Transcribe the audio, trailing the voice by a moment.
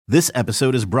This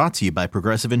episode is brought to you by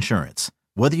Progressive Insurance.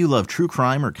 Whether you love true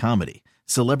crime or comedy,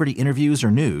 celebrity interviews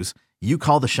or news, you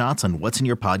call the shots on what's in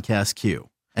your podcast queue.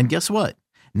 And guess what?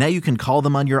 Now you can call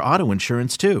them on your auto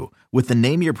insurance too with the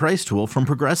Name Your Price tool from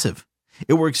Progressive.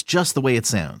 It works just the way it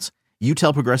sounds. You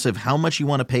tell Progressive how much you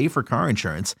want to pay for car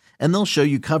insurance, and they'll show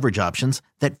you coverage options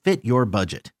that fit your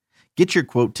budget. Get your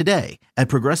quote today at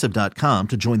Progressive.com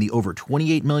to join the over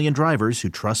 28 million drivers who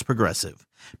trust Progressive.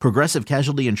 Progressive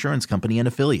Casualty Insurance Company and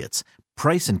Affiliates.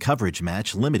 Price and coverage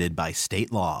match limited by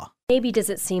state law. Maybe does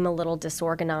it seem a little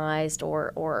disorganized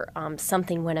or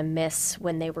something went amiss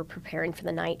when they were preparing for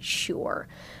the night? Sure.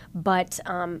 But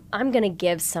I'm going to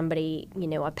give somebody,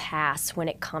 a pass when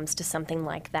it comes to something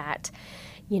like that,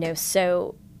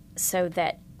 so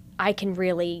that I can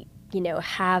really,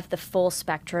 have the full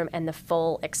spectrum and the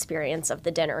full experience of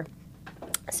the dinner.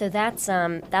 So that's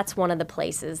one of the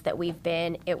places that we've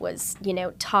been. It was,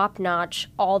 top notch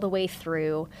all the way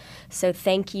through. So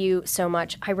thank you so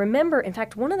much. I remember, in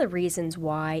fact, one of the reasons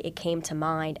why it came to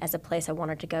mind as a place I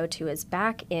wanted to go to is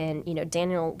back in,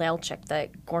 Daniel Lelchik, the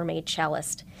gourmet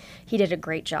cellist. He did a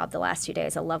great job the last few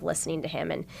days. I love listening to him,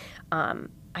 and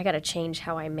I got to change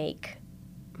how I make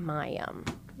my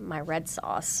my red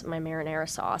sauce, my marinara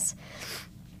sauce,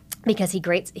 because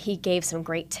he gave some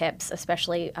great tips,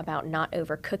 especially about not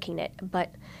overcooking it.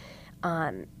 But,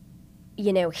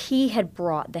 he had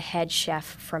brought the head chef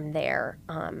from there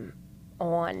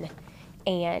on,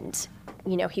 and,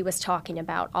 he was talking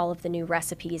about all of the new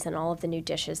recipes and all of the new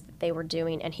dishes that they were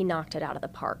doing, and he knocked it out of the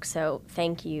park. So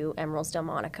thank you, Emerald's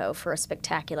Delmonico, for a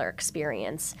spectacular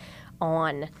experience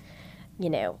on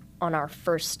our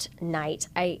first night.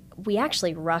 We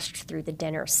actually rushed through the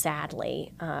dinner,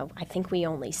 sadly. I think we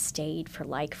only stayed for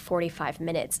like 45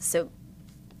 minutes. So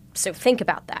think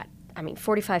about that.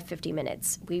 45, 50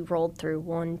 minutes. We rolled through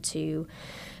 1, 2,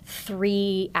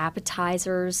 3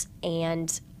 appetizers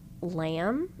and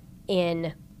lamb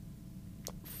in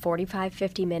 45,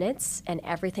 50 minutes, and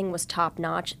everything was top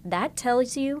notch. That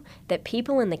tells you that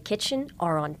people in the kitchen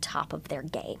are on top of their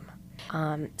game.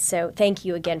 So thank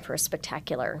you again for a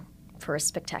spectacular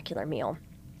meal.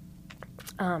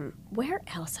 Where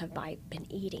else have I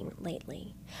been eating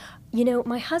lately?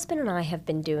 My husband and I have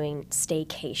been doing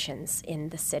staycations in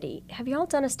the city. Have you all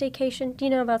done a staycation? Do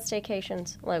you know about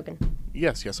staycations, Logan?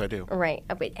 Yes, I do. Right.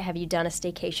 Have you done a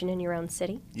staycation in your own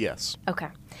city? Yes. Okay.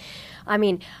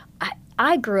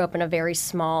 I grew up in a very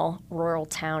small rural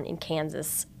town in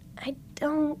Kansas. I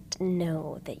don't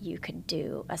know that you could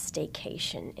do a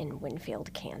staycation in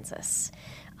Winfield, Kansas.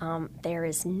 There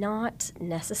is not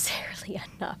necessarily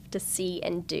enough to see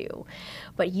and do,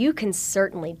 but you can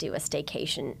certainly do a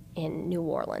staycation in New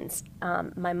Orleans.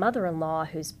 My mother-in-law,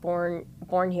 who's born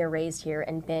here, raised here,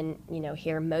 and been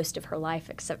here most of her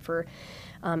life, except for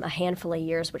a handful of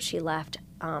years which she left,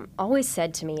 always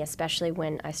said to me, especially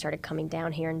when I started coming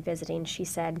down here and visiting, she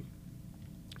said,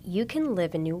 "You can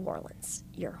live in New Orleans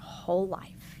your whole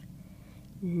life,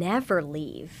 never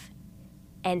leave,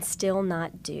 and still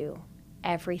not do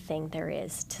everything there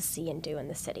is to see and do in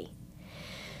the city."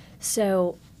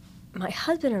 So my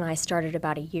husband and I started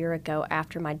about a year ago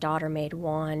after my daughter made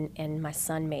 1 and my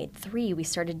son made 3. We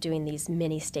started doing these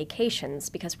mini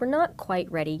staycations because we're not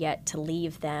quite ready yet to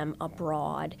leave them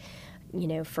abroad,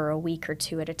 for a week or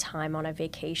 2 at a time on a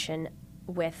vacation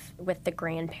with the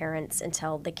grandparents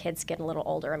until the kids get a little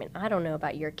older. I don't know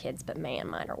about your kids, but man,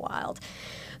 mine are wild.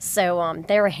 So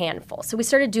they're a handful. So we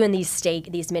started doing these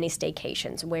mini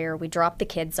staycations where we drop the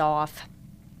kids off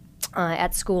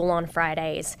at school on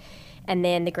Fridays, and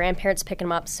then the grandparents pick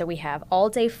them up. So we have all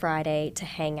day Friday to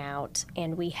hang out,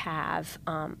 and we have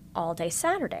all day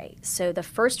Saturday. So the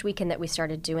first weekend that we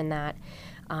started doing that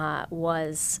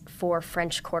was for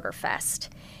French Quarter Fest.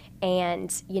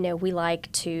 And, we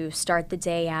like to start the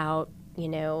day out,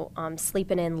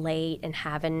 sleeping in late and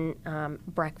having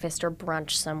breakfast or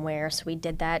brunch somewhere. So we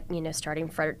did that, starting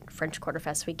French Quarter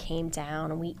Fest. We came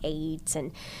down and we ate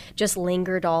and just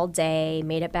lingered all day,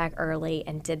 made it back early,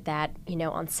 and did that,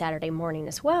 on Saturday morning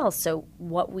as well. So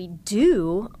what we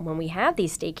do when we have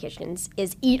these staycations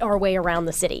is eat our way around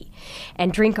the city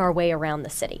and drink our way around the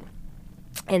city.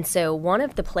 And so one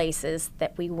of the places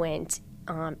that we went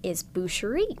is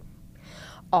Boucherie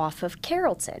off of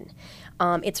Carrollton.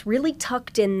 It's really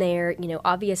tucked in there.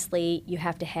 Obviously you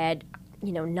have to head,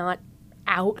 not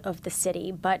out of the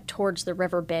city, but towards the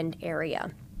River Bend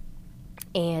area.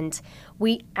 And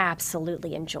we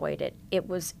absolutely enjoyed it. It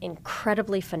was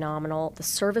incredibly phenomenal. The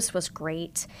service was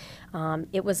great.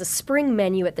 It was a spring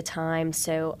menu at the time,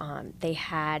 so they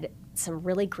had some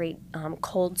really great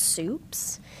cold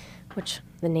soups, which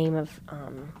the name of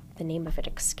the name of it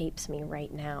escapes me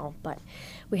right now, but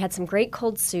we had some great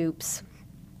cold soups,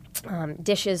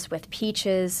 dishes with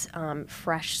peaches,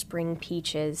 fresh spring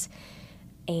peaches,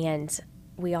 and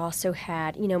we also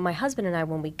had, my husband and I,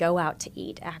 when we go out to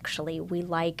eat, actually, we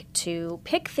like to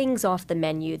pick things off the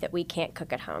menu that we can't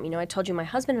cook at home. I told you my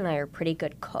husband and I are pretty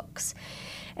good cooks.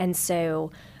 And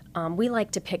so we like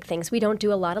to pick things. We don't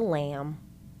do a lot of lamb.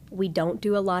 We don't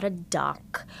do a lot of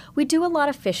duck. We do a lot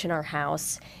of fish in our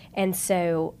house. And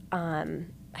so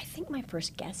I think my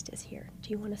first guest is here. Do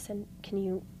you want to can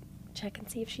you check and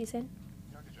see if she's in?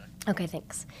 Yeah, I can check. Okay,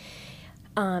 thanks.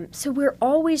 So we're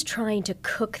always trying to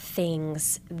cook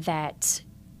things that,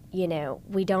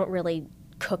 we don't really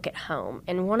cook at home.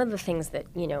 And one of the things that,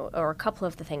 or a couple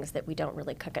of the things that we don't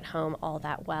really cook at home all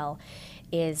that well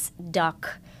is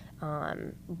duck,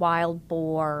 wild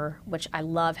boar, which I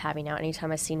love having out.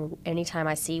 Anytime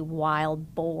I see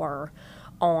wild boar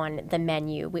on the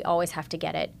menu, we always have to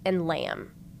get it, and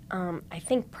lamb. I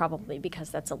think probably because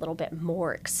that's a little bit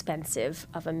more expensive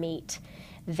of a meat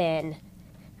than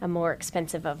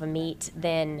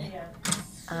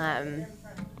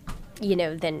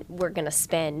than we're going to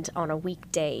spend on a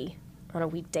weekday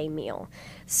meal.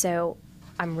 So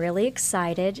I'm really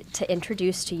excited to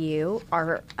introduce to you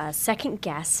our second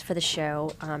guest for the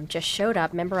show. Just showed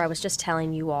up. Remember, I was just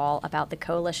telling you all about the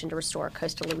Coalition to Restore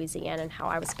Coastal Louisiana and how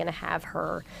I was going to have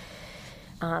her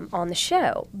on the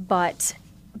show. But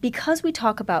because we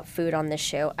talk about food on this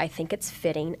show, I think it's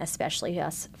fitting, especially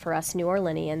for us New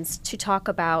Orleanians, to talk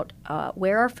about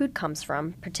where our food comes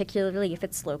from, particularly if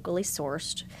it's locally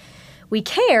sourced. We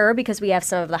care because we have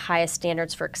some of the highest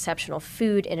standards for exceptional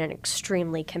food in an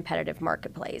extremely competitive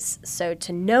marketplace. So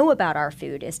to know about our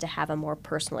food is to have a more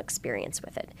personal experience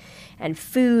with it. And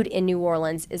food in New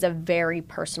Orleans is a very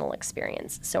personal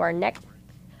experience. So our next...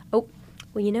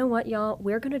 Well, you know what, y'all?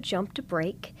 We're going to jump to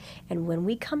break, and when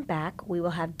we come back, we will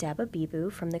have Deb Abibu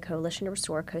from the Coalition to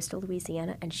Restore Coastal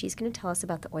Louisiana, and she's going to tell us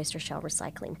about the oyster shell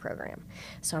recycling program.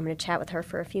 So I'm going to chat with her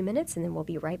for a few minutes, and then we'll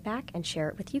be right back and share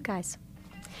it with you guys.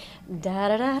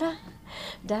 Da-da-da-da,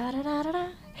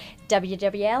 da-da-da-da-da,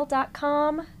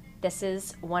 WWL.com. This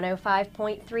is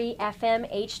 105.3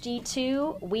 FM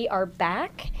HD2. We are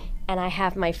back. And I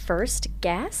have my first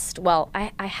guest. Well,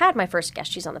 I had my first guest.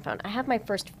 She's on the phone. I have my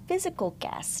first physical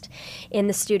guest in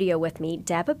the studio with me,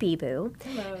 Deb Abibu,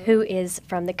 who is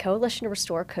from the Coalition to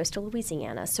Restore Coastal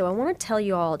Louisiana. So I want to tell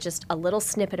you all just a little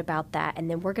snippet about that, and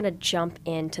then we're going to jump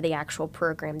into the actual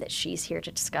program that she's here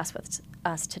to discuss with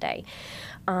us today.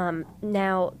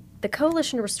 Now, the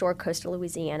Coalition to Restore Coastal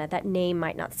Louisiana, that name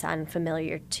might not sound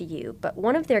familiar to you, but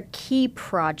one of their key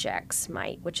projects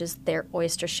which is their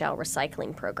oyster shell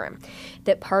recycling program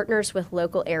that partners with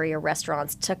local area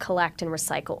restaurants to collect and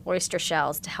recycle oyster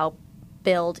shells to help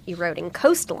build eroding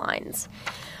coastlines.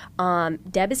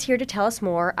 Deb is here to tell us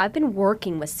more. I've been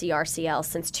working with CRCL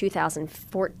since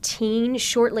 2014,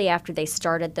 shortly after they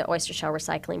started the oyster shell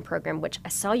recycling program, which I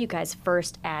saw you guys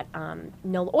first at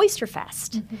NOLA Oyster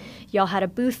Fest. Mm-hmm. Y'all had a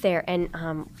booth there, and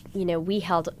we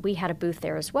had a booth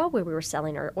there as well where we were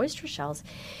selling our oyster shells.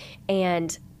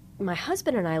 And my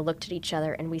husband and I looked at each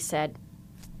other and we said,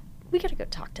 we got to go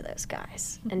talk to those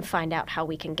guys and find out how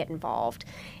we can get involved.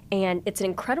 And it's an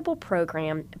incredible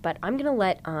program, but I'm going to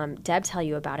let Deb tell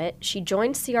you about it. She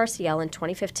joined CRCL in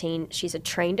 2015. She's a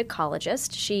trained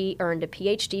ecologist. She earned a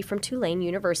PhD from Tulane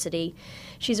University.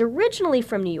 She's originally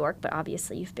from New York, but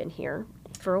obviously you've been here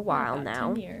for a while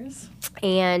now. 10 years.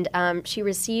 And she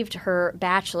received her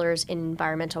bachelor's in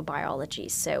environmental biology.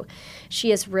 So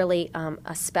she is really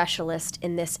a specialist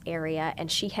in this area,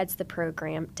 and she heads the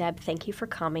program. Deb, thank you for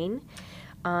coming.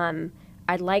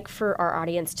 I'd like for our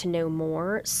audience to know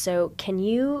more. So can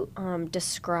you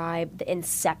describe the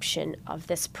inception of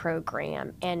this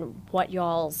program and what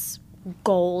y'all's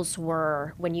goals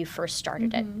were when you first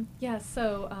started it? Yeah,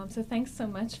 so thanks so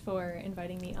much for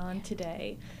inviting me on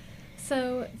today.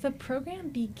 So the program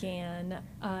began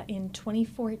in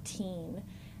 2014,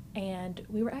 and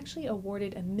we were actually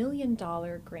awarded $1 million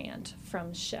grant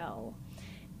from Shell.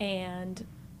 And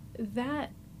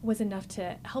that was enough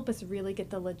to help us really get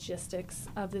the logistics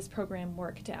of this program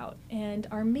worked out. And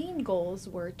our main goals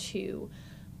were to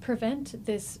prevent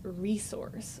this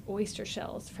resource, oyster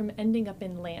shells, from ending up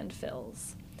in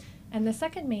landfills. And the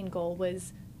second main goal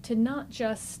was to not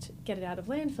just get it out of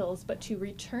landfills, but to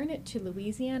return it to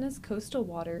Louisiana's coastal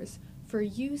waters for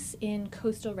use in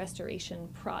coastal restoration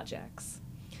projects.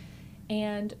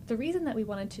 And the reason that we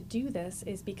wanted to do this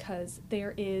is because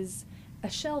there is a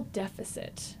shell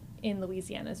deficit in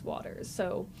Louisiana's waters.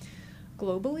 So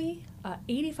globally,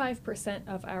 85%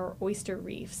 of our oyster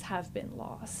reefs have been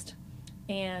lost.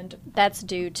 And that's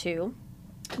due to?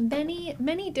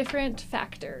 Many different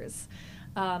factors.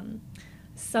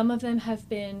 Some of them have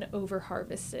been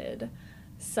over-harvested.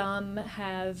 Some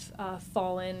have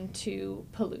fallen to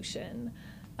pollution.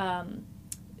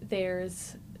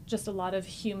 There's just a lot of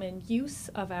human use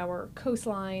of our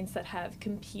coastlines that have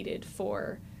competed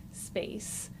for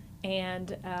space.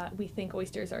 And we think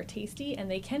oysters are tasty, and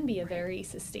they can be a very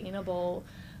sustainable,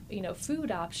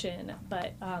 food option.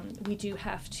 But we do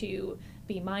have to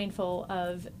be mindful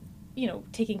of,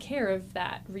 taking care of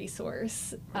that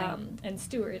resource and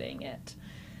stewarding it.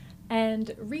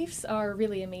 And reefs are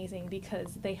really amazing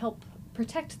because they help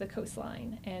protect the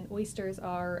coastline, and oysters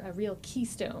are a real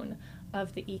keystone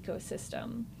of the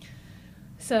ecosystem.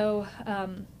 So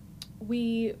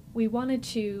we wanted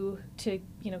to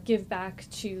give back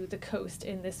to the coast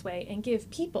in this way and give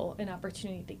people an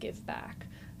opportunity to give back.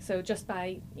 So just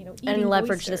by eating and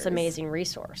leverage oysters, this amazing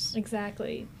resource.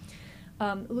 Exactly.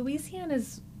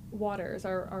 Louisiana's waters,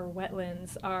 our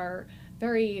wetlands, are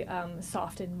very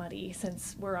soft and muddy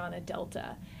since we're on a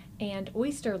delta. And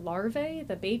oyster larvae,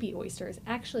 the baby oysters,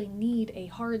 actually need a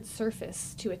hard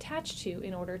surface to attach to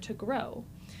in order to grow.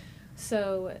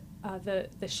 So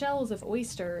the shells of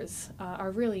oysters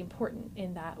are really important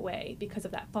in that way because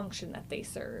of that function that they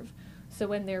serve. So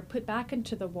when they're put back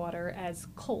into the water as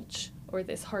culch, or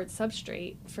this hard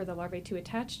substrate for the larvae to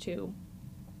attach to,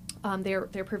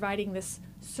 they're providing this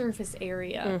surface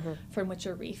area from which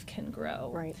a reef can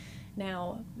grow. Right.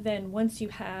 Now, then once you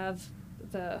have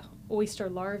the oyster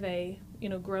larvae,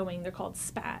 growing, they're called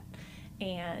spat.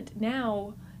 And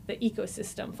now the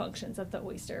ecosystem functions of the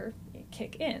oyster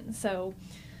kick in. So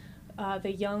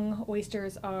the young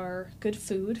oysters are good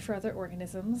food for other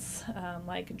organisms,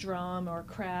 like drum or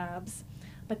crabs.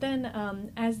 But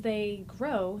then as they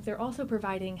grow, they're also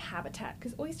providing habitat,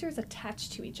 because oysters attach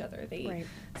to each other. They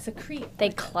secrete. They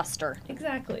cluster.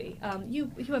 Exactly.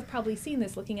 You have probably seen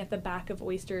this looking at the back of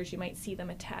oysters. You might see them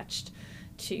attached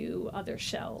to other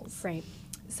shells. Right.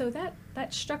 So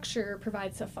that structure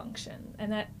provides a function, and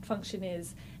that function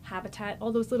is habitat.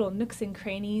 All those little nooks and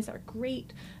crannies are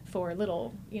great for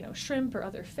little, shrimp or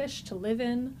other fish to live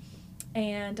in,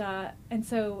 and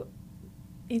so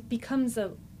it becomes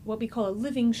what we call a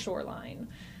living shoreline.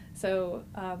 So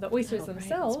the oysters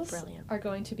themselves are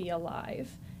going to be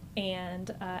alive,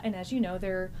 and as you know,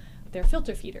 they're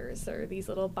filter feeders. They're these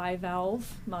little bivalve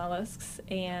mollusks,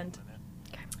 and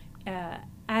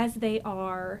as they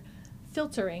are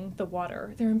filtering the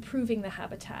water, they're improving the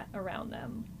habitat around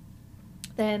them.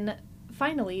 Then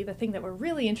finally, the thing that we're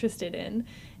really interested in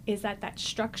is that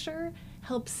structure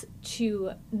helps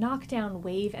to knock down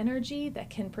wave energy that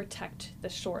can protect the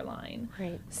shoreline.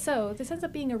 Right. So this ends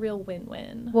up being a real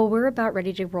win-win. Well, we're about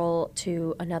ready to roll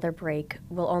to another break.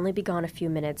 We'll only be gone a few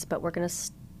minutes, but we're going to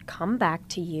come back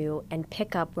to you and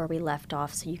pick up where we left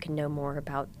off so you can know more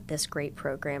about this great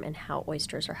program and how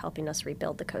oysters are helping us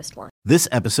rebuild the coastline. This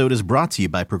episode is brought to you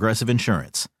by Progressive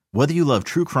Insurance. Whether you love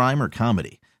true crime or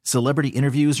comedy, celebrity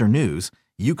interviews or news,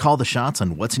 you call the shots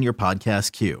on what's in your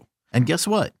podcast queue. And guess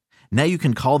what? Now you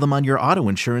can call them on your auto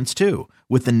insurance too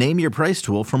with the Name Your Price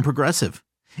tool from Progressive.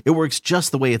 It works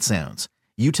just the way it sounds.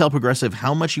 You tell Progressive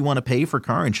how much you want to pay for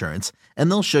car insurance, and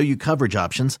they'll show you coverage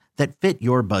options that fit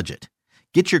your budget.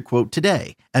 Get your quote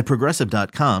today at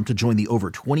Progressive.com to join the over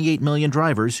 28 million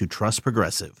drivers who trust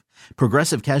Progressive.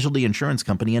 Progressive Casualty Insurance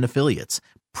Company and Affiliates.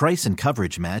 Price and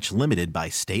coverage match limited by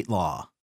state law.